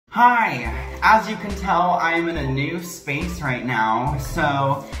Hi! As you can tell, I am in a new space right now,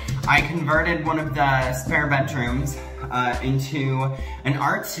 so I converted one of the spare bedrooms into an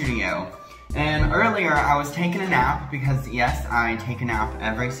art studio. And earlier I was taking a nap, because yes, I take a nap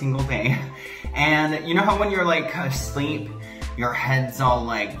every single day. And you know how when you're like asleep, your head's all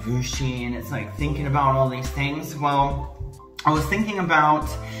like whooshy and it's like thinking about all these things? Well, I was thinking about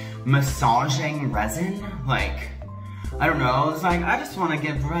massaging resin, like, I don't know, I was like, I just want to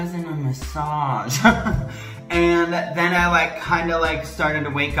give resin a massage. And then I like kind of like started to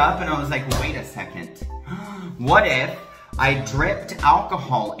wake up and I was like, wait a second. What if I dripped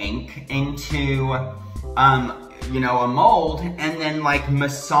alcohol ink into, you know, a mold and then like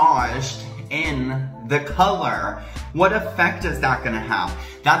massaged in the color? What effect is that gonna have?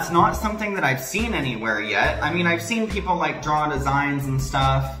 That's not something that I've seen anywhere yet. I mean, I've seen people like draw designs and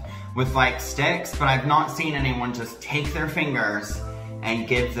stuff with like sticks, but I've not seen anyone just take their fingers and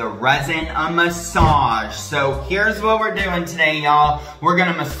give the resin a massage. So here's what we're doing today, y'all. We're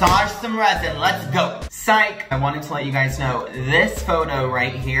gonna massage some resin. Let's go. Psych! I wanted to let you guys know this photo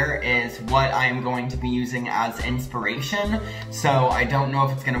right here is what I'm going to be using as inspiration. So I don't know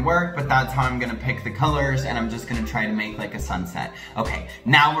if it's gonna work, but that's how I'm gonna pick the colors, and I'm just gonna try to make like a sunset. Okay,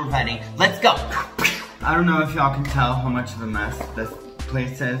 now we're ready. Let's go. I don't know if y'all can tell how much of a mess this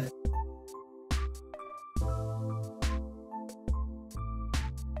place is.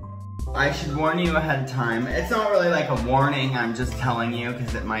 I should warn you ahead of time. It's not really like a warning, I'm just telling you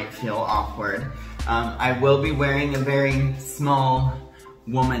because it might feel awkward. I will be wearing a very small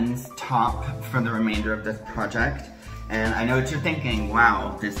woman's top for the remainder of this project. And I know what you're thinking,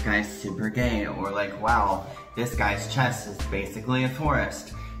 wow, this guy's super gay, or like, wow, this guy's chest is basically a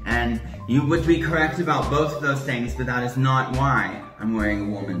forest. And you would be correct about both of those things, but that is not why I'm wearing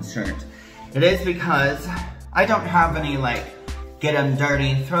a woman's shirt. It is because I don't have any like get them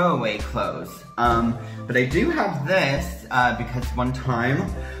dirty throwaway clothes. But I do have this because one time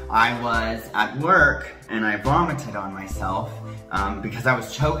I was at work and I vomited on myself because I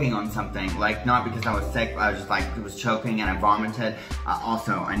was choking on something. Like, not because I was sick, I was just like, it was choking and I vomited.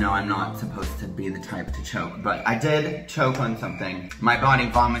 Also, I know I'm not supposed to be the type to choke, but I did choke on something. My body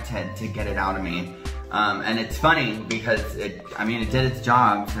vomited to get it out of me. And it's funny because it did its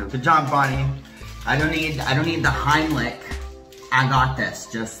job. So good job, body. I don't need the Heimlich. I got this,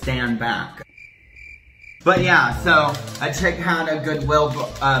 just stand back. But yeah, so a chick had a Goodwill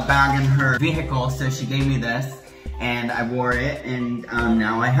bag in her vehicle, so she gave me this, and I wore it, and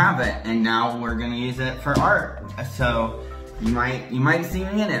now I have it, and now we're gonna use it for art. So you might see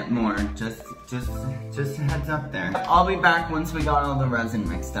me in it more. Just a heads up there. I'll be back once we got all the resin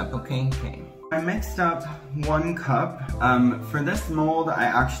mixed up, okay? Okay. I mixed up 1 cup. For this mold, I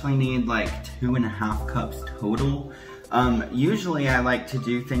actually need like 2.5 cups total. Usually I like to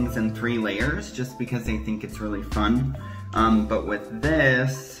do things in 3 layers just because I think it's really fun. But with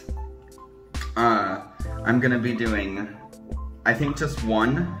this, I'm gonna be doing, I think, just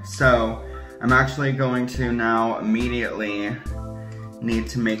 1. So I'm actually going to now immediately need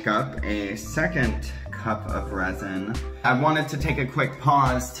to make up a 2nd cup of resin. I wanted to take a quick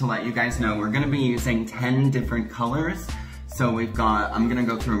pause to let you guys know we're gonna be using 10 different colors. So we've got, I'm gonna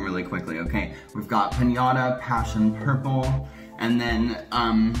go through them really quickly, okay? We've got Piñata, Passion Purple, and then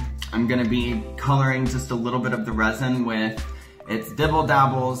I'm gonna be coloring just a little bit of the resin with, it's Dibble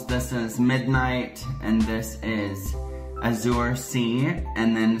Dabbles, this is Midnight, and this is Azure Sea,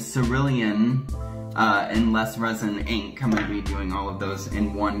 and then Cerulean in Less Resin Ink. I'm gonna be doing all of those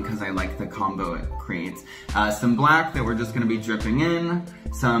in one because I like the combo it creates. Some black that we're just gonna be dripping in,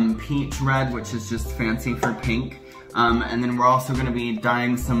 some peach red, which is just fancy for pink. And then we're also going to be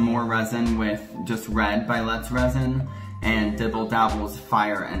dyeing some more resin with just red by Let's Resin and Dibble Dabble's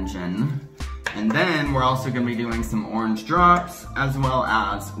Fire Engine. And then we're also going to be doing some orange drops as well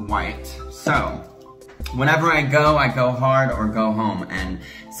as white. So whenever I go hard or go home. And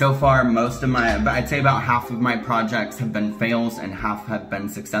so far most of my, I'd say about half of my projects have been fails and half have been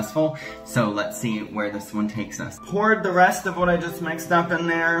successful. So let's see where this one takes us. Poured the rest of what I just mixed up in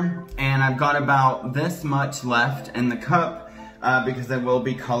there, and I've got about this much left in the cup because I will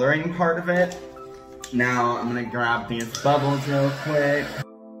be coloring part of it. Now I'm gonna grab these bubbles real quick.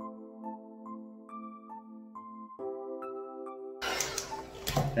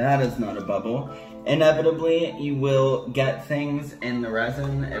 That is not a bubble. Inevitably, you will get things in the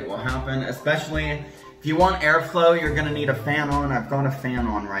resin. It will happen, especially if you want airflow, you're gonna need a fan on. I've got a fan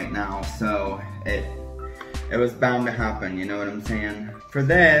on right now, so it was bound to happen, you know what I'm saying? For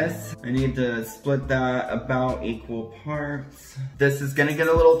this, I need to split that about equal parts. This is gonna get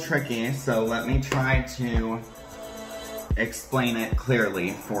a little tricky, so let me try to explain it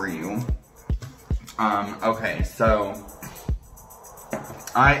clearly for you. Okay, so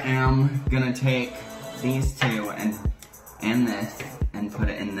I am gonna take these two and this and put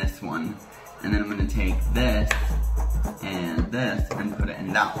it in this one. And then I'm gonna take this and put it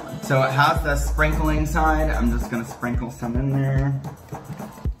in that one. So it has the sprinkling side. I'm just gonna sprinkle some in there.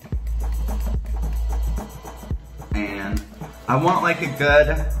 And I want like a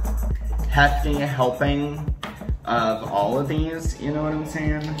good hefty helping of all of these, you know what I'm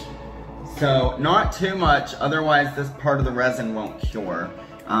saying? So not too much, otherwise this part of the resin won't cure.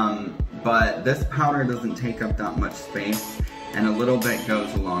 But this powder doesn't take up that much space, and a little bit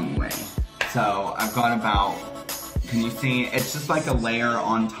goes a long way. So I've got about, can you see, it's just like a layer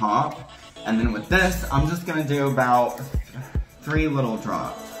on top. And then with this, I'm just gonna do about 3 little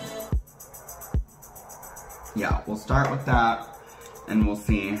drops. Yeah, we'll start with that, and we'll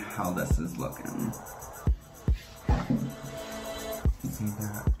see how this is looking. See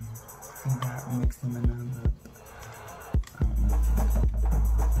that? See that? Mix them in a little. I don't know if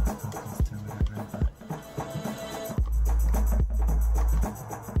it's focused or whatever,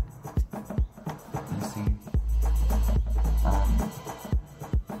 but you see?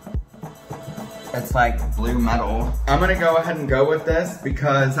 It's like blue metal. I'm gonna go ahead and go with this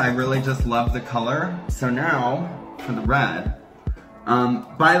because I really just love the color. So now, for the red.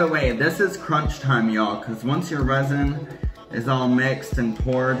 By the way, this is crunch time, y'all, because once your resin is all mixed and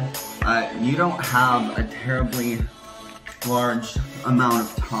poured, you don't have a terribly large amount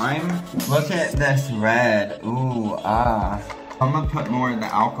of time. Look at this red, ooh, ah. I'm gonna put more of the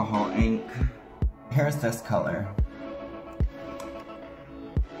alcohol ink. Here's this color.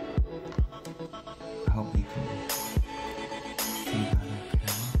 I hope you can see that okay.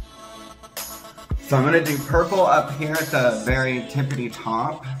 So I'm gonna do purple up here at the very tippity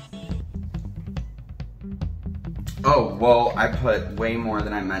top. Oh, well, I put way more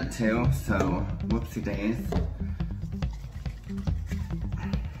than I meant to, so whoopsie days.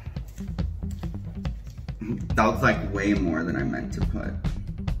 That was like way more than I meant to put.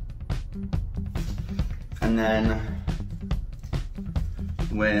 And then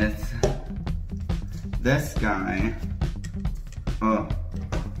with this guy, oh,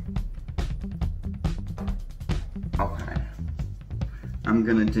 okay. I'm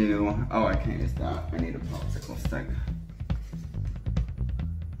gonna do, oh, I can't use that. I need a popsicle stick.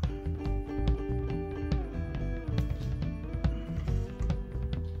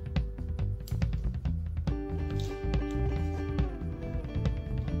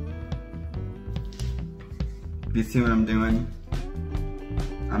 You see what I'm doing?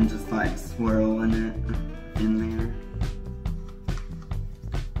 I'm just like swirling it in there.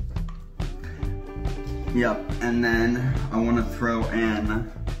 Yep, and then I want to throw in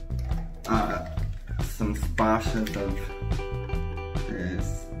some splashes of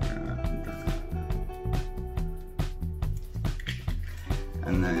this,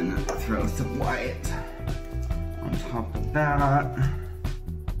 and then throw some white on top of that.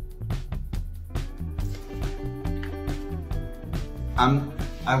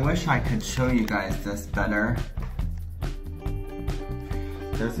 I wish I could show you guys this better.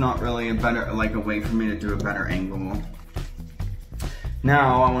 There's not really a better, like a way for me to do a better angle.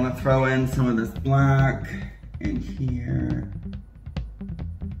 Now I want to throw in some of this black in here.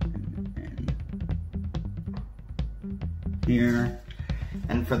 And here.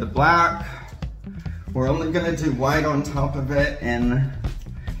 And for the black, we're only gonna do white on top of it in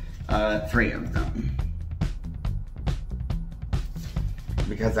 3 of them.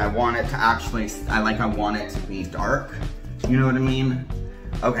 Because I want it to actually, I want it to be dark. You know what I mean?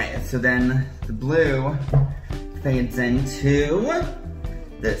 Okay, so then the blue fades into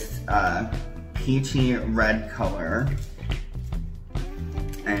this peachy red color.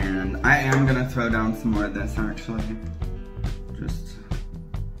 And I am gonna throw down some more of this actually. Just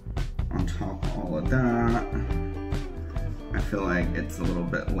on top of all of that. I feel like it's a little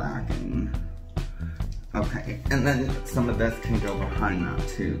bit lacking. Okay, and then some of this can go behind that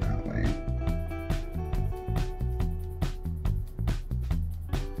too, that way.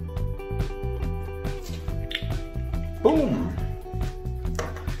 Boom!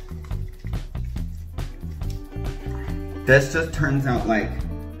 This just turns out like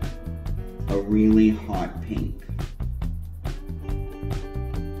a really hot pink.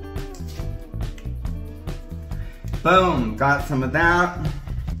 Boom, got some of that.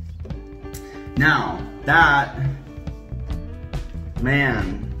 Now, that,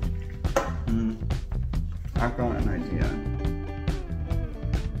 man, I've got an idea.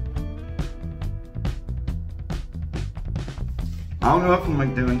 I don't know if I'm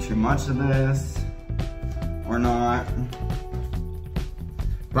like doing too much of this or not.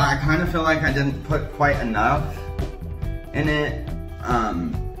 But I kind of feel like I didn't put quite enough in it,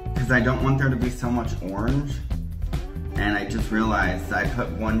 because I don't want there to be so much orange. And I just realized I put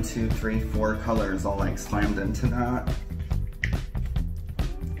 1, 2, 3, 4 colors all like slammed into that.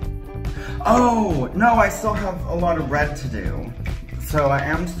 Oh, no, I still have a lot of red to do. So I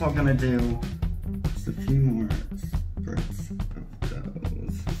am still gonna do just a few more spurts of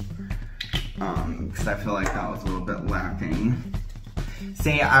those. Because I feel like that was a little bit lacking.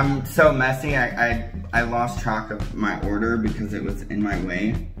 See, I'm so messy, I lost track of my order because it was in my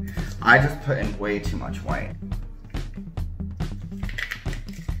way. I just put in way too much white.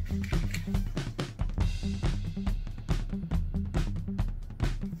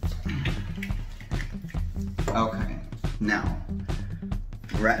 Okay, now,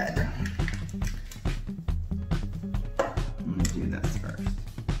 red. Let me do this first.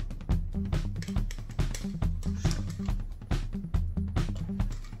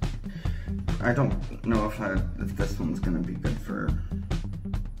 I don't know if this one's gonna be good for,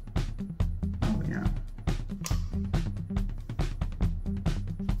 oh yeah.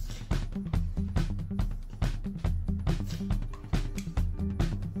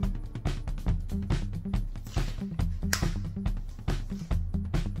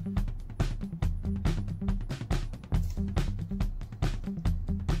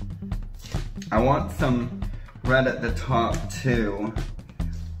 I want some red at the top too,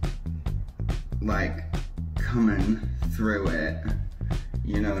 like coming through it,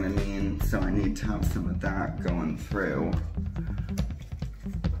 you know what I mean? So I need to have some of that going through.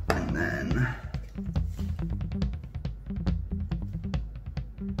 And then,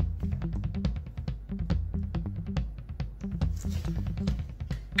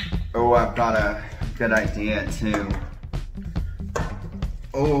 oh, I've got a good idea too.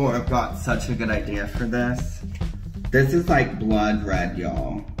 Oh, I've got such a good idea for this. This is like blood red,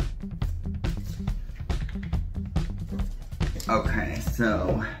 y'all. Okay,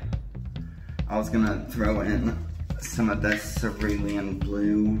 so I was gonna throw in some of this cerulean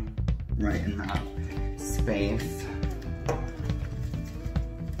blue right in that space.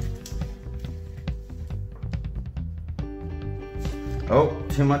 Oh,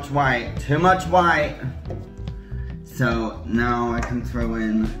 too much white, too much white. So now I can throw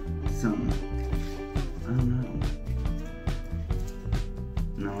in some, I don't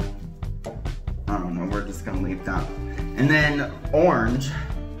know. No, I don't know, we're just gonna leave that. And then orange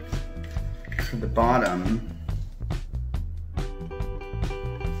for the bottom.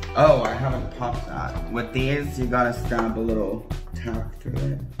 Oh, I haven't popped that. With these, you gotta stab a little tack through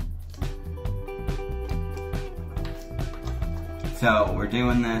it. So we're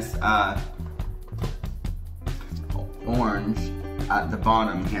doing this orange at the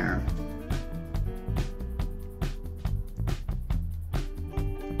bottom here.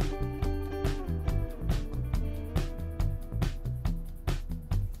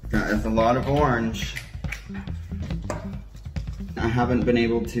 That is a lot of orange. I haven't been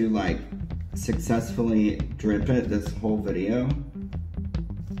able to like successfully drip it this whole video.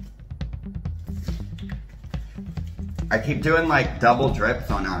 I keep doing like double drips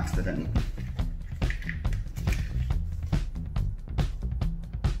on accident.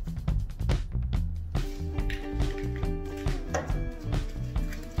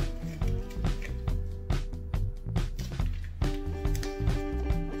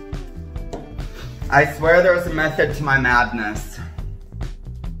 I swear there was a method to my madness.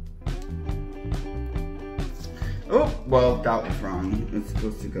 Oh, well, that was wrong. It's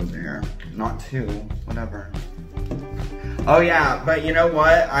supposed to go there, not two, whatever. Oh yeah, but you know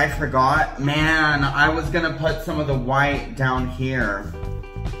what? I forgot. Man, I was gonna put some of the white down here.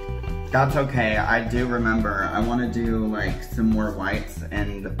 That's okay, I do remember. I wanna do like some more whites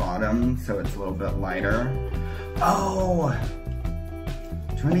in the bottom so it's a little bit lighter. Oh!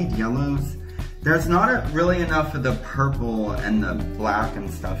 Do I need yellows? There's not really enough of the purple and the black and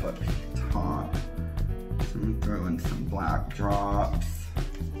stuff up top. So I'm gonna throw in some black drops.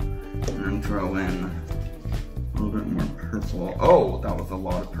 And then throw in a little bit more purple. Oh, that was a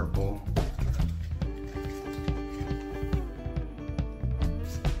lot of purple.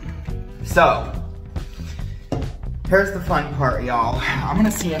 So, here's the fun part, y'all. I'm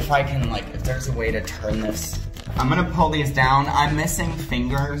gonna see if I can, like, if there's a way to turn this. I'm gonna pull these down. I'm missing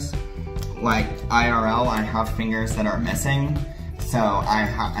fingers. Like IRL, I have fingers that are missing. So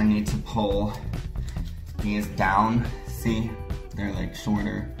I need to pull these down. See, they're like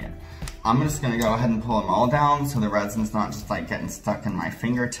shorter. Yeah. I'm just gonna go ahead and pull them all down so the resin's not just like getting stuck in my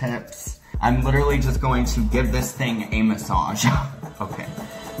fingertips. I'm literally just going to give this thing a massage. Okay,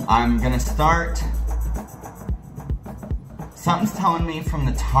 I'm gonna start Something's telling me from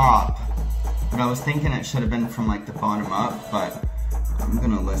the top, but I was thinking it should have been from like the bottom up, but I'm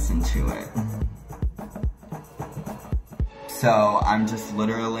gonna listen to it. So I'm just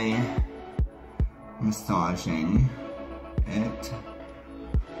literally massaging it.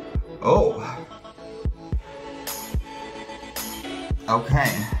 Oh.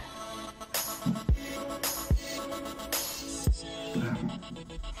 Okay.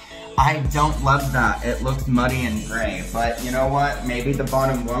 I don't love that. It looks muddy and gray, but you know what? Maybe the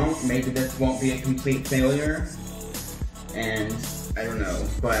bottom won't. Maybe this won't be a complete failure. And I don't know,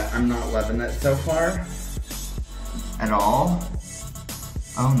 but I'm not loving it so far at all.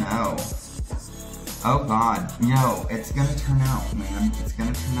 Oh no. Oh God, no, it's gonna turn out, man. It's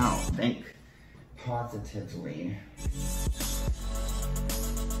gonna turn out. Think positively.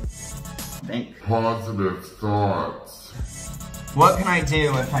 Think positive thoughts. What can I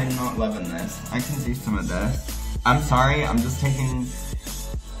do if I'm not loving this? I can do some of this. I'm sorry, I'm just taking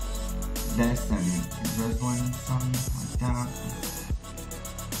this and drizzling some like that.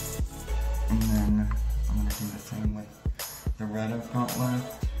 And then I'm gonna do the same with the red I've got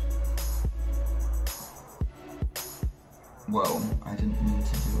left. Whoa, I didn't mean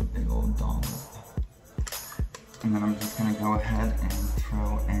to do a big old dollop. And then I'm just gonna go ahead and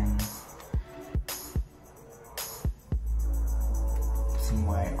throw in some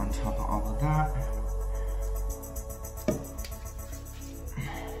white on top of all of that.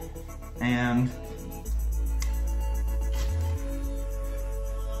 And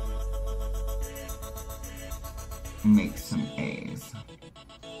make some A's.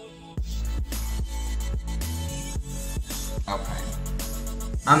 Okay.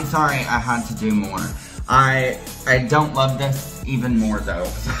 I'm sorry I had to do more. I don't love this even more though.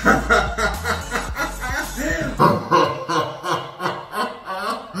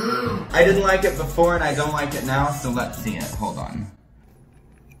 I didn't like it before and I don't like it now, so let's see it. Hold on.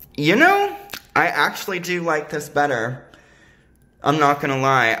 You know, I actually do like this better. I'm not gonna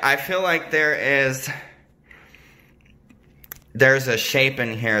lie. I feel like there's a shape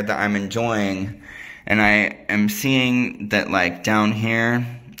in here that I'm enjoying, and I am seeing that like down here,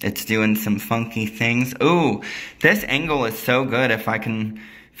 it's doing some funky things. Ooh, this angle is so good if I can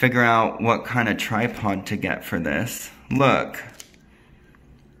figure out what kind of tripod to get for this. Look.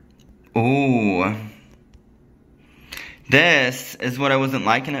 Ooh. This is what I wasn't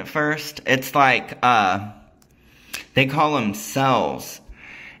liking at first. It's like, they call them cells.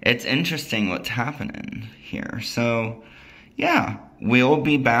 It's interesting what's happening here. So, yeah, we'll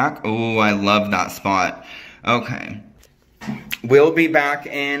be back. Ooh, I love that spot. Okay. We'll be back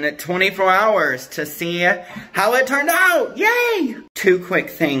in 24 hours to see how it turned out. Yay! Two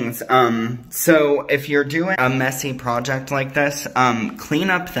quick things. So if you're doing a messy project like this, clean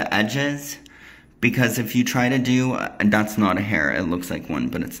up the edges, because if you try to do, that's not a hair. It looks like one,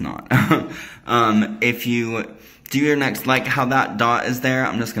 but it's not. If you do your next, like how that dot is there,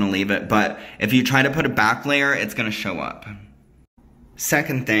 I'm just gonna leave it. But if you try to put a back layer, it's gonna show up.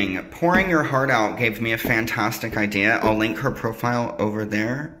 Second thing, pouring your heart out gave me a fantastic idea. I'll link her profile over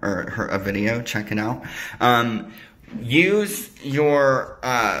there, or a video, check it out. Use your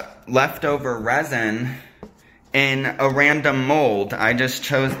leftover resin in a random mold. I just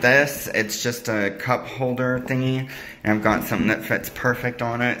chose this. It's just a cup holder thingy, and I've got something that fits perfect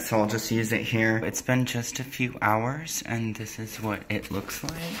on it, so I'll just use it here. It's been just a few hours, and this is what it looks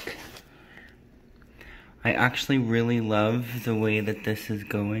like. I actually really love the way that this is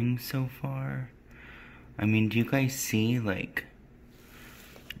going so far. I mean, do you guys see, like,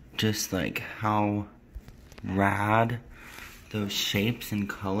 just like how rad those shapes and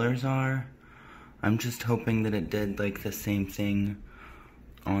colors are? I'm just hoping that it did like the same thing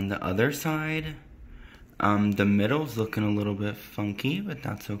on the other side. The middle's looking a little bit funky, but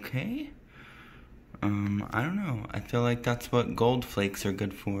that's okay. I don't know. I feel like that's what gold flakes are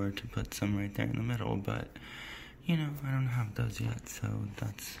good for, to put some right there in the middle, but, you know, I don't have those yet, so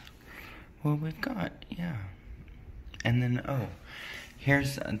that's what we've got, yeah. And then, oh,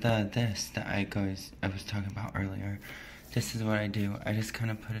 here's this that I was talking about earlier. This is what I do. I just kind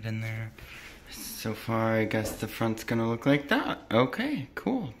of put it in there. So far, I guess the front's gonna look like that. Okay,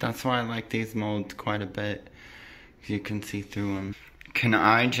 cool. That's why I like these molds quite a bit. You can see through them. Can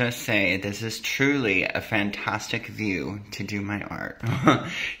I just say, this is truly a fantastic view to do my art.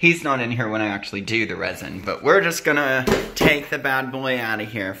 He's not in here when I actually do the resin, but we're just gonna take the bad boy out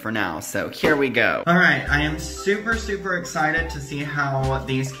of here for now, so here we go. Alright, I am super, super excited to see how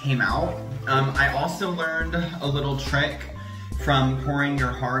these came out. I also learned a little trick from pouring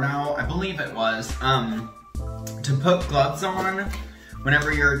your heart out, I believe it was, to put gloves on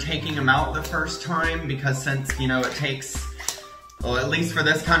whenever you're taking them out the first time, because since, you know, it takes well, at least for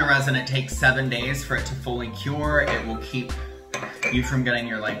this kind of resin, it takes 7 days for it to fully cure. It will keep you from getting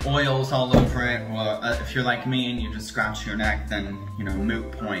your like oils all over it. Well, if you're like me and you just scratch your neck, then, you know,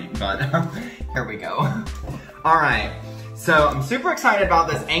 moot point, but here we go. All right, so I'm super excited about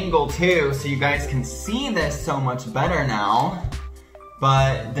this angle too, so you guys can see this so much better now.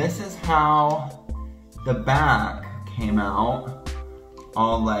 But this is how the back came out,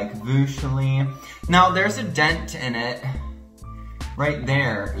 all like visually. Now there's a dent in it right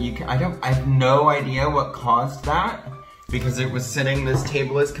there. I have no idea what caused that because it was sitting, this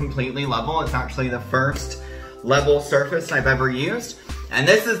table is completely level. It's actually the first level surface I've ever used. And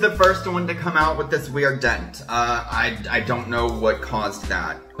this is the first one to come out with this weird dent. I don't know what caused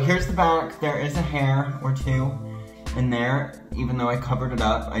that. Here's the back. There is a hair or two in there, even though I covered it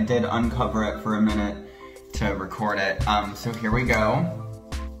up. I did uncover it for a minute to record it. So here we go.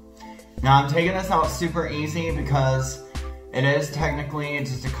 Now I'm taking this out super easy because it is technically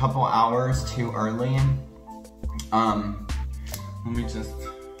just a couple hours too early. Let me just,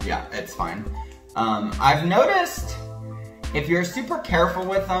 yeah, it's fine. I've noticed if you're super careful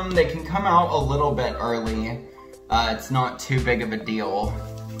with them, they can come out a little bit early. It's not too big of a deal.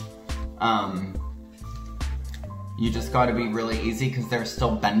 You just gotta be really easy because they're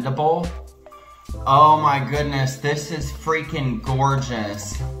still bendable. Oh my goodness, this is freaking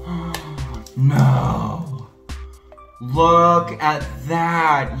gorgeous. No. Look at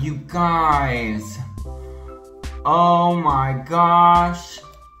that, you guys. Oh my gosh.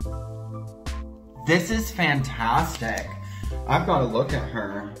 This is fantastic. I've got to look at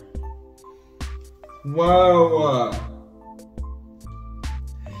her. Whoa.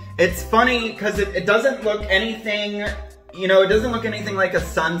 It's funny because it doesn't look anything, you know, it doesn't look anything like a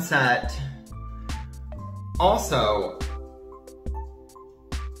sunset. Also,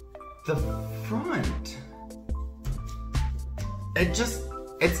 the front,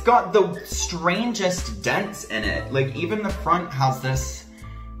 it's got the strangest dents in it. Like even the front has this,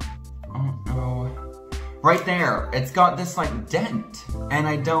 oh no, right there, it's got this like dent. And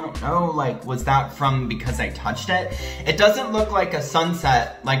I don't know, like, was that from because I touched it? It doesn't look like a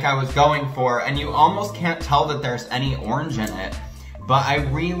sunset like I was going for, and you almost can't tell that there's any orange in it. But I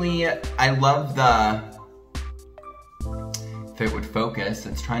love the, if it would focus,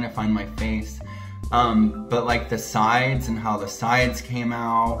 it's trying to find my face. But like the sides and how the sides came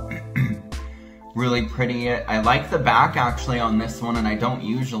out, really pretty. I like the back actually on this one, and I don't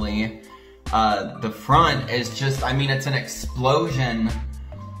usually. The front is just, I mean, it's an explosion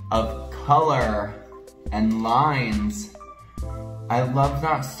of color and lines. I love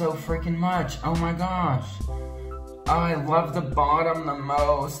that so freaking much. Oh my gosh. Oh, I love the bottom the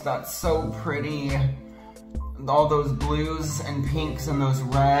most. That's so pretty. All those blues and pinks and those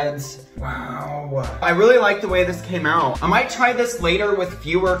reds. Wow. I really like the way this came out. I might try this later with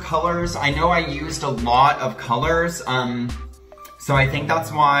fewer colors. I know I used a lot of colors, so I think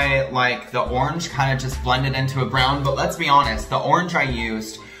that's why like the orange kind of just blended into a brown, but let's be honest, the orange I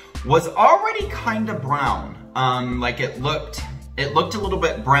used was already kind of brown. Like it looked a little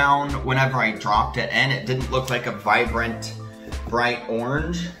bit brown whenever I dropped it in. It didn't look like a vibrant, bright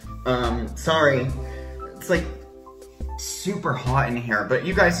orange. Sorry. It's like super hot in here, but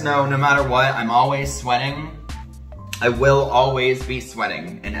you guys know no matter what, I'm always sweating. I will always be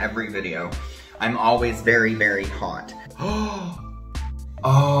sweating in every video. I'm always very, very hot. Oh.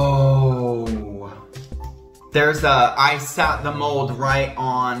 I sat the mold right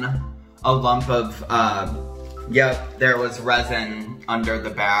on a lump of, yep, there was resin under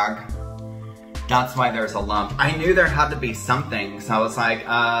the bag. That's why there's a lump. I knew there had to be something, so I was like,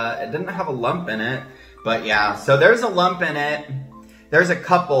 it didn't have a lump in it. But yeah, so there's a lump in it. There's a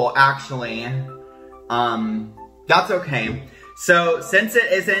couple, actually. That's okay. So, since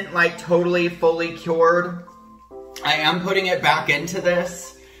it isn't, like, totally fully cured, I am putting it back into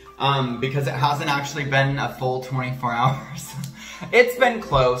this, because it hasn't actually been a full 24 hours. It's been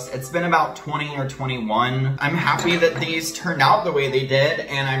close. It's been about 20 or 21. I'm happy that these turned out the way they did,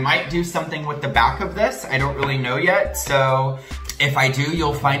 and I might do something with the back of this. I don't really know yet, so if I do,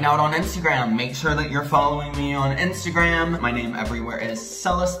 you'll find out on Instagram. Make sure that you're following me on Instagram. My name everywhere is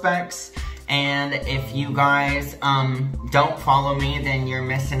Celispecs. And if you guys don't follow me, then you're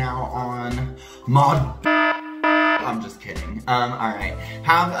missing out on mod. I'm just kidding. Alright.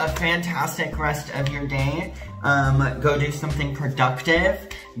 Have a fantastic rest of your day. Go do something productive.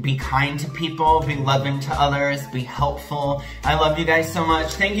 Be kind to people. Be loving to others. Be helpful. I love you guys so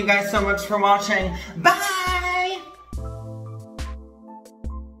much. Thank you guys so much for watching. Bye!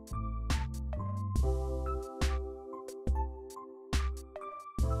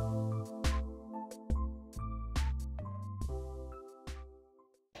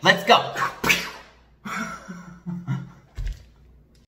 Let's go.